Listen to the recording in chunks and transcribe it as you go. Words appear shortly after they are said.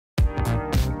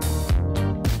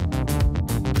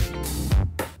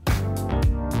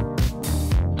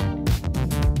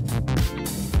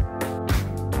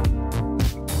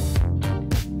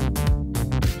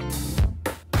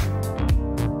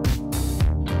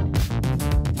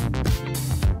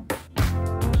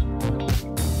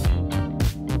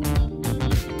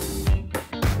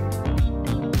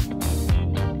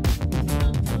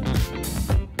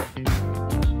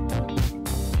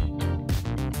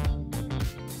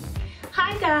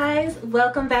guys,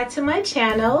 welcome back to my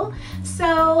channel.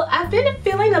 So I've been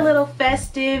feeling a little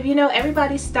festive. You know,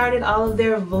 everybody started all of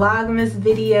their Vlogmas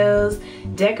videos,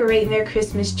 decorating their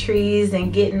Christmas trees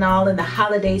and getting all in the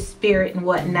holiday spirit and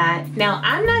whatnot. Now,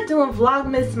 I'm not doing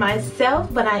Vlogmas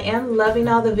myself, but I am loving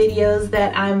all the videos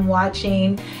that I'm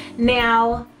watching.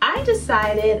 Now, I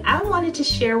decided I wanted to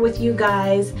share with you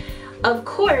guys, of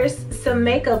course, some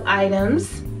makeup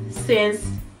items, since,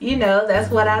 you know,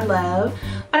 that's what I love.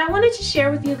 But I wanted to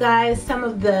share with you guys some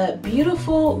of the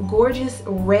beautiful, gorgeous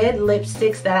red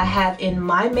lipsticks that I have in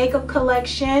my makeup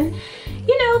collection.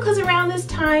 You know, because around this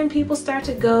time, people start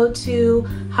to go to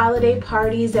holiday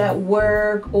parties at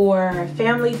work or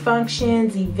family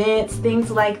functions, events, things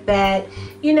like that.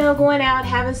 You know, going out,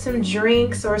 having some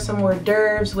drinks or some hors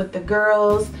d'oeuvres with the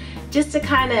girls, just to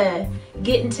kind of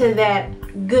get into that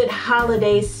good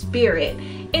holiday spirit.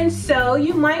 And so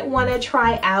you might want to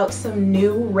try out some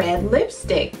new red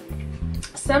lipstick.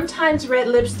 Sometimes red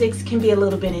lipsticks can be a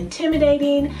little bit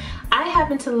intimidating. I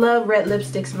happen to love red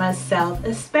lipsticks myself,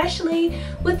 especially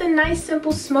with a nice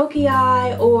simple smoky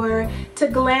eye or to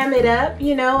glam it up.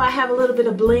 You know, I have a little bit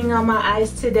of bling on my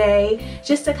eyes today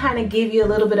just to kind of give you a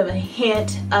little bit of a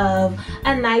hint of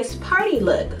a nice party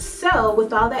look. So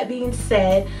with all that being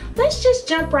said, let's just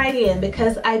jump right in,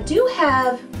 because I do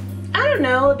have, I don't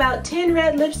know, about 10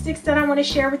 red lipsticks that I want to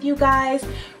share with you guys,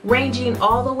 ranging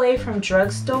all the way from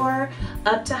drugstore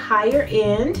up to higher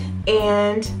end.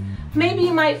 And maybe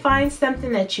you might find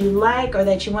something that you like or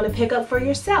that you want to pick up for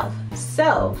yourself.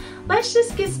 So let's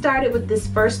just get started with this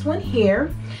first one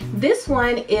here. This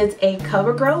one is a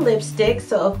Covergirl lipstick,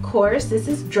 so of course this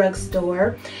is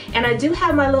drugstore. And I do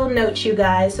have my little notes, you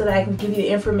guys, so that I can give you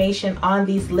information on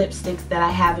these lipsticks that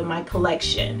I have in my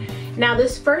collection. Now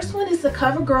this first one is the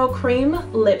Covergirl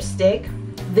cream lipstick.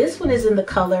 This one is in the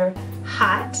color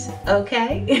Hot,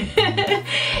 okay?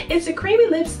 It's a creamy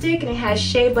lipstick and it has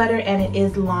shea butter and it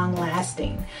is long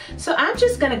lasting. So I'm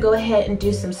just gonna go ahead and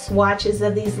do some swatches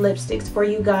of these lipsticks for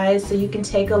you guys so you can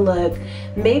take a look.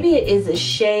 Maybe it is a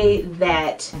shade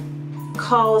that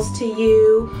calls to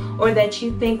you or that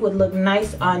you think would look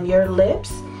nice on your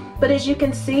lips. But as you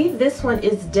can see, this one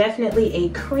is definitely a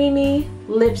creamy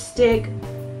lipstick.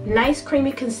 Nice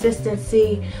creamy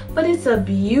consistency, but it's a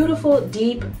beautiful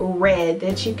deep red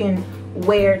that you can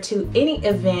wear to any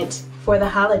event for the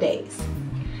holidays.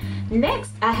 Next,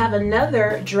 I have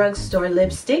another drugstore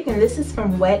lipstick, and this is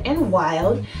from Wet n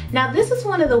Wild. Now this is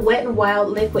one of the Wet n Wild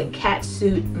liquid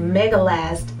Catsuit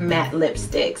Megalast matte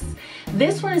lipsticks.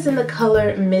 This one is in the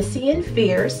color Missy and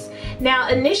Fierce. Now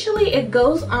initially it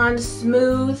goes on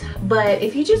smooth, but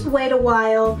if you just wait a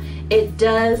while, it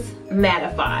does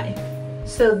mattify.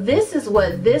 So this is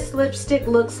what this lipstick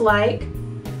looks like.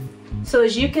 So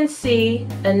as you can see,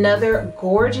 another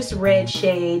gorgeous red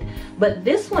shade, but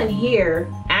this one here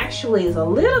actually is a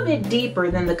little bit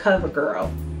deeper than the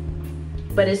Covergirl,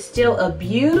 but it's still a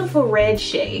beautiful red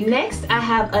shade. Next, I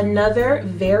have another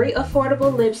very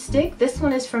affordable lipstick. This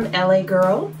one is from LA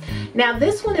Girl. Now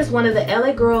this one is one of the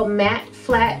LA Girl matte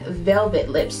flat velvet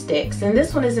lipsticks, and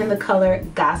this one is in the color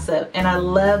Gossip, and I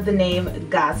love the name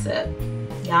Gossip.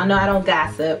 Y'all know I don't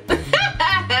gossip,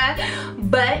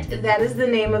 but that is the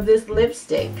name of this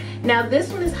lipstick. Now this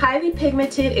one is highly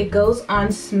pigmented, it goes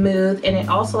on smooth, and it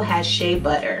also has shea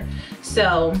butter.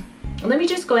 So let me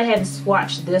just go ahead and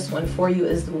swatch this one for you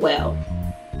as well.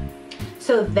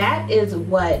 So that is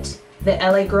what the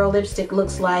LA Girl lipstick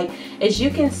looks like. As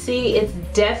you can see, it's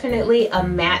definitely a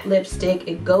matte lipstick.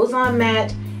 It goes on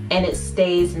matte and it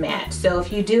stays matte. So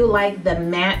if you do like the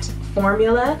matte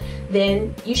formula,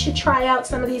 then you should try out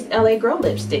some of these LA Girl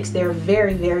lipsticks. They're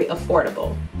very, very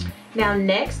affordable. Now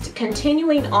next,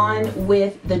 continuing on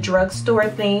with the drugstore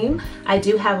theme, I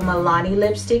do have a Milani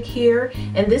lipstick here,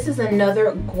 and this is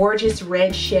another gorgeous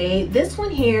red shade. This one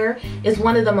here is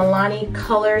one of the Milani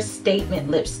Color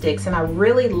Statement lipsticks, and I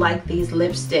really like these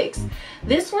lipsticks.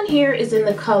 This one here is in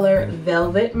the color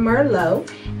Velvet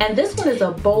Merlot, and this one is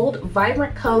a bold,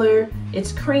 vibrant color.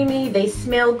 It's creamy, they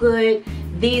smell good.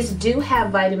 These do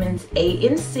have vitamins A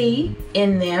and C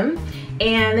in them,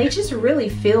 and they just really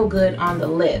feel good on the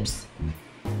lips.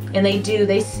 And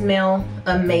they smell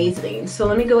amazing. So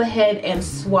let me go ahead and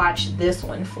swatch this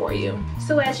one for you.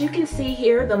 So as you can see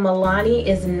here, the Milani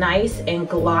is nice and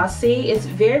glossy. It's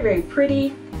very, very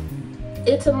pretty.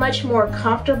 It's a much more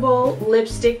comfortable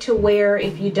lipstick to wear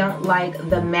if you don't like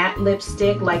the matte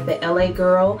lipstick like the LA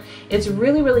Girl. It's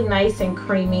really, really nice and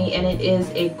creamy, and it is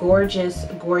a gorgeous,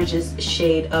 gorgeous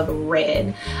shade of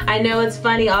red. I know it's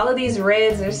funny, all of these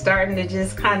reds are starting to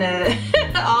just kind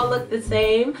of all look the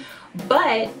same,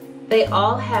 but they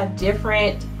all have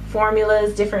different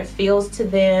formulas, different feels to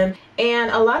them,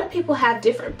 And a lot of people have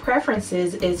different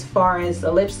preferences as far as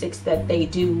the lipsticks that they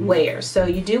do wear. So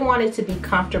you do want it to be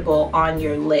comfortable on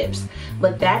your lips.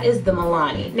 But that is the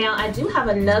Milani. Now I do have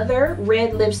another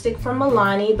red lipstick from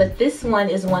Milani, but this one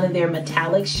is one of their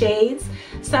metallic shades.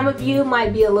 Some of you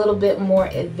might be a little bit more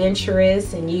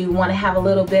adventurous and you want to have a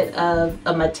little bit of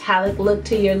a metallic look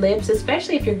to your lips,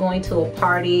 especially if you're going to a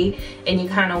party and you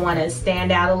kind of want to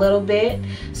stand out a little bit.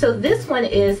 So this one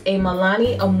is a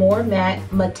Milani Amore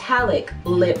Matte Metallic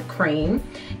Lip Cream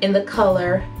in the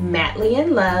color Madly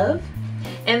in Love.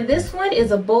 And this one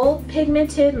is a bold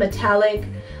pigmented metallic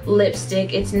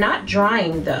lipstick. It's not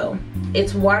drying though.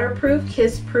 It's waterproof,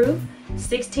 kiss proof,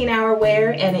 16-hour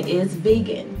wear, and it is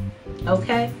vegan.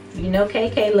 Okay, you know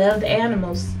KK loved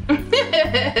animals.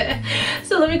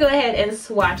 So let me go ahead and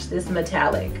swatch this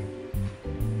metallic.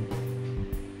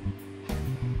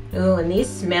 Ooh, and these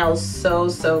smell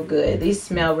so good. These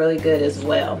smell really good as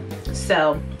well.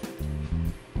 So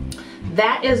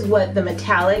that is what the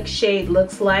metallic shade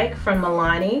looks like from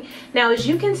Milani. Now as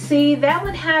you can see, that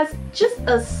one has just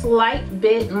a slight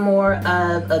bit more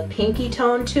of a pinky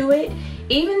tone to it.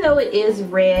 Even though it is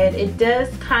red, it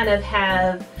does kind of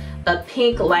have a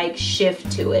pink-like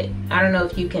shift to it. I don't know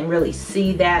if you can really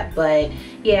see that, but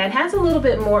yeah, it has a little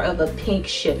bit more of a pink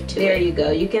shift to it. There you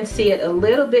go. You can see it a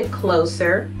little bit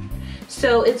closer.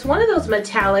 So it's one of those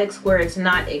metallics where it's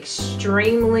not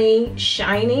extremely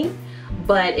shiny,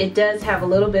 but it does have a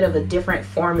little bit of a different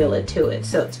formula to it.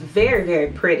 So it's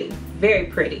very pretty, very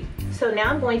pretty. So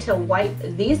now I'm going to wipe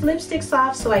these lipsticks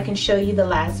off so I can show you the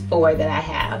last 4 that I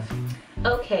have.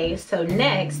 Okay, so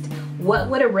next, what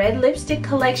would a red lipstick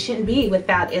collection be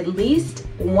without at least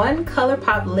one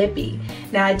ColourPop Lippie?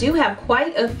 Now I do have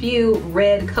quite a few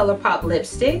red ColourPop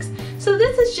lipsticks, so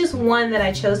this is just one that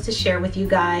I chose to share with you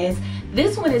guys.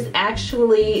 This one is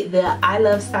actually the I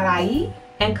Love Sarahii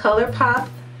and ColourPop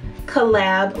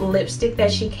collab lipstick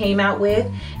that she came out with.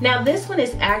 Now this one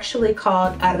is actually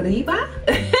called Arriba.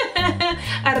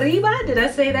 Arriba, did I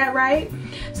say that right?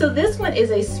 So this one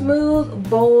is a smooth,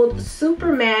 bold,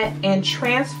 super matte, and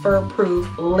transfer proof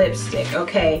lipstick,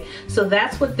 okay? So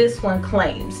that's what this one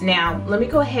claims. Now let me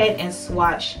go ahead and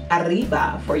swatch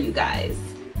Arriba for you guys.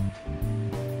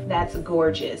 That's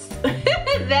gorgeous.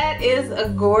 That is a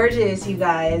gorgeous, you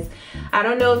guys. I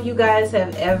don't know if you guys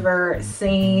have ever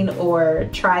seen or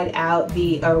tried out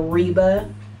the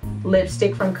Arriba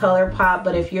lipstick from ColourPop,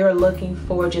 but if you're looking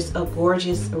for just a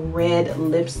gorgeous red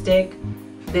lipstick,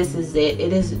 this is it.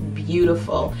 It is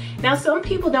beautiful. Now some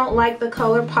people don't like the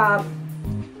ColourPop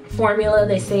formula.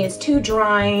 They say it's too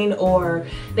drying or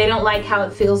they don't like how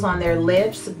it feels on their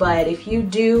lips, but if you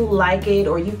do like it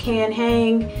or you can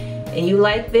hang and you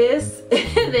like this,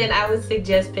 then I would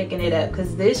suggest picking it up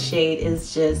because this shade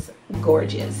is just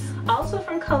gorgeous. Also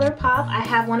from ColourPop, I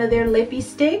have one of their Lippie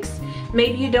sticks.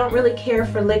 Maybe you don't really care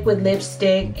for liquid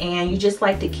lipstick and you just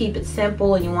like to keep it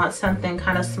simple and you want something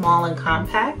kind of small and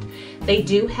compact. They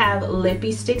do have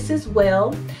Lippie sticks as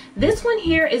well. This one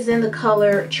here is in the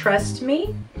color Trust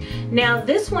Me. Now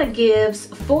this one gives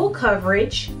full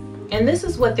coverage, and this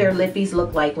is what their lippies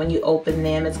look like when you open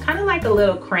them. It's kind of like a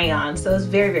little crayon, so it's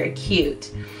very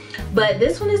cute. But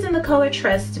this one is in the color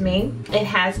Trust Me. It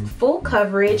has full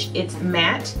coverage, it's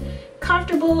matte,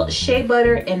 comfortable, shea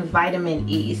butter, and vitamin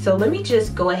E. So let me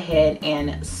just go ahead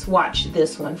and swatch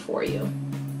this one for you.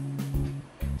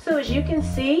 So as you can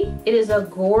see, it is a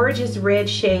gorgeous red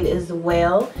shade as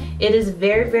well. It is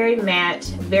very matte,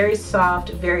 very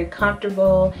soft, very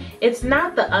comfortable. It's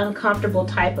not the uncomfortable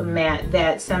type of matte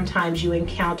that sometimes you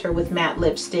encounter with matte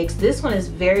lipsticks. This one is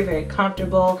very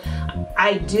comfortable.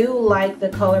 I do like the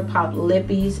ColourPop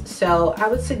Lippies, so I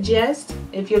would suggest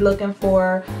if you're looking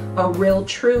for a real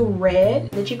true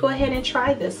red that you go ahead and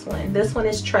try this one. This one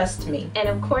is Trust Me. And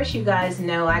of course you guys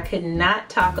know I could not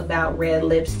talk about red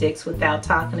lipsticks without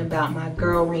talking about my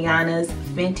girl Rihanna's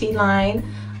Fenty line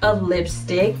of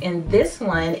lipstick, and this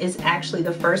one is actually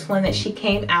the first one that she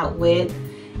came out with.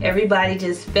 Everybody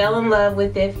just fell in love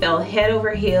with it, fell head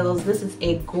over heels. This is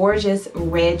a gorgeous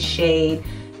red shade.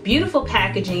 Beautiful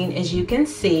packaging, as you can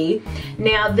see.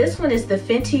 Now this one is the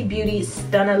Fenty Beauty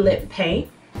Stunna Lip Paint,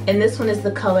 and this one is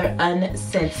the color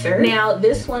Uncensored. Now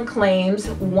this one claims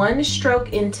 1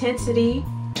 stroke intensity,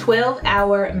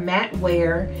 12-hour matte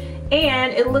wear,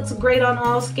 and it looks great on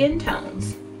all skin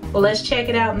tones. Well, let's check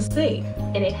it out and see.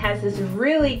 And it has this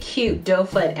really cute doe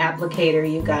foot applicator,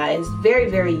 you guys.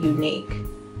 Very unique.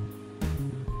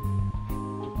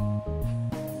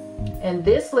 And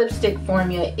this lipstick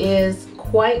formula is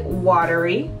quite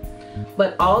watery,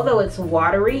 but although it's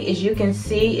watery, as you can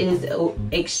see, it is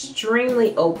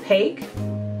extremely opaque,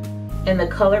 and the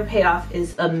color payoff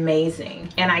is amazing.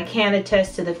 and I can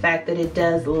attest to the fact that it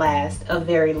does last a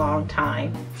very long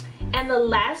time. And the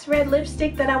last red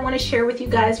lipstick that I want to share with you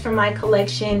guys from my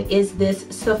collection is this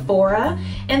Sephora,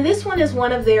 and this one is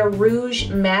one of their Rouge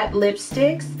matte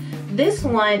lipsticks. This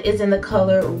one is in the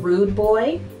color Rude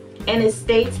Boy, and it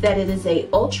states that it is a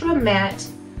ultra matte,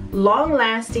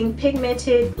 long-lasting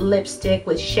pigmented lipstick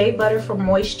with shea butter for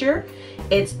moisture.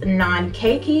 It's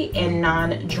non-cakey and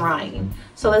non-drying.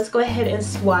 So let's go ahead and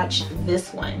swatch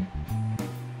this one.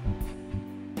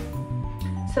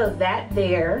 So that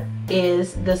there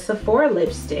is the Sephora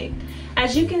lipstick.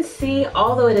 As you can see,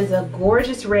 although it is a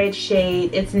gorgeous red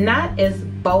shade, it's not as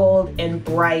bold and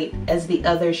bright as the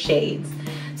other shades.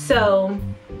 So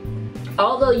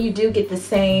although you do get the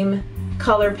same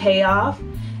color payoff,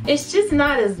 it's just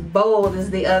not as bold as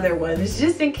the other ones.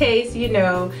 Just in case, you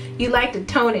know, you like to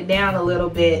tone it down a little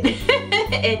bit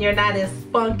and you're not as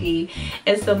spunky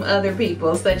as some other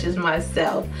people, such as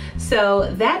myself.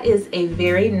 So that is a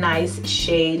very nice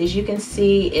shade. As you can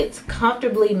see, it's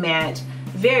comfortably matte,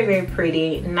 very, very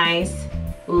pretty, nice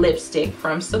lipstick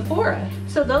from Sephora.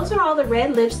 So those are all the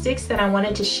red lipsticks that I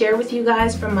wanted to share with you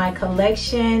guys from my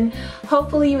collection.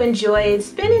 Hopefully you enjoyed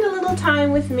spending a little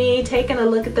time with me, taking a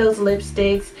look at those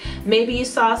lipsticks. Maybe you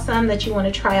saw some that you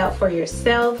want to try out for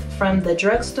yourself from the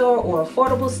drugstore or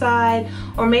affordable side,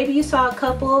 or maybe you saw a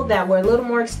couple that were a little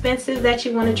more expensive that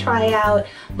you want to try out.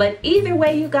 But either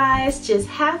way, you guys, just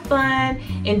have fun,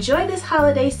 enjoy this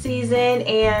holiday season,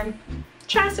 and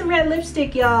try some red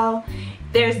lipstick, y'all.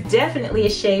 There's definitely a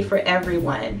shade for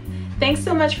everyone. Thanks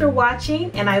so much for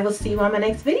watching, and I will see you on my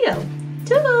next video.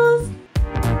 Toodles!